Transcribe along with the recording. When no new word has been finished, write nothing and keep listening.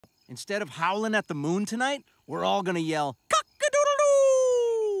Instead of howling at the moon tonight, we're all gonna yell,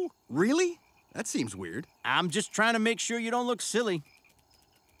 Cock-a-doodle-do! Really? That seems weird. I'm just trying to make sure you don't look silly.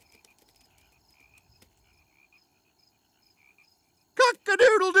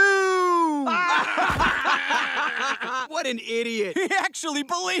 Cock-a-doodle-do! What an idiot! He actually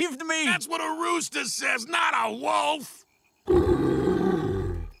believed me! That's what a rooster says, not a wolf!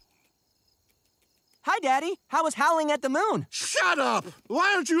 Hi, Daddy. How was howling at the moon? Shut up!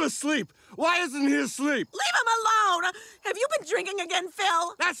 Why aren't you asleep? Why isn't he asleep? Leave him alone! Have you been drinking again,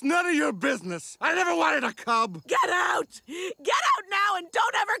 Phil? That's none of your business. I never wanted a cub. Get out! Get out now and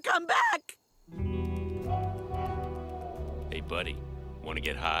don't ever come back! Hey, buddy, want to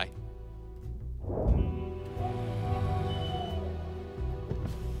get high?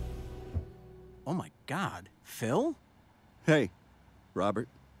 Oh my God, Phil? Hey, Robert.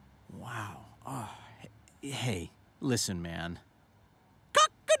 Wow. Oh, hey, listen, man.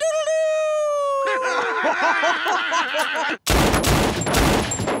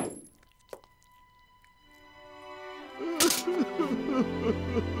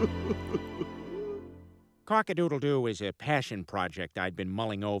 Cock-a-doodle-do is a passion project I'd been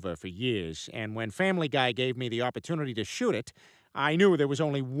mulling over for years, and when Family Guy gave me the opportunity to shoot it, I knew there was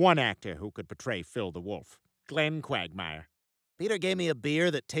only one actor who could portray Phil the Wolf, Glenn Quagmire. Peter gave me a beer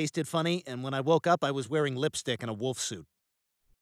that tasted funny, and when I woke up, I was wearing lipstick and a wolf suit.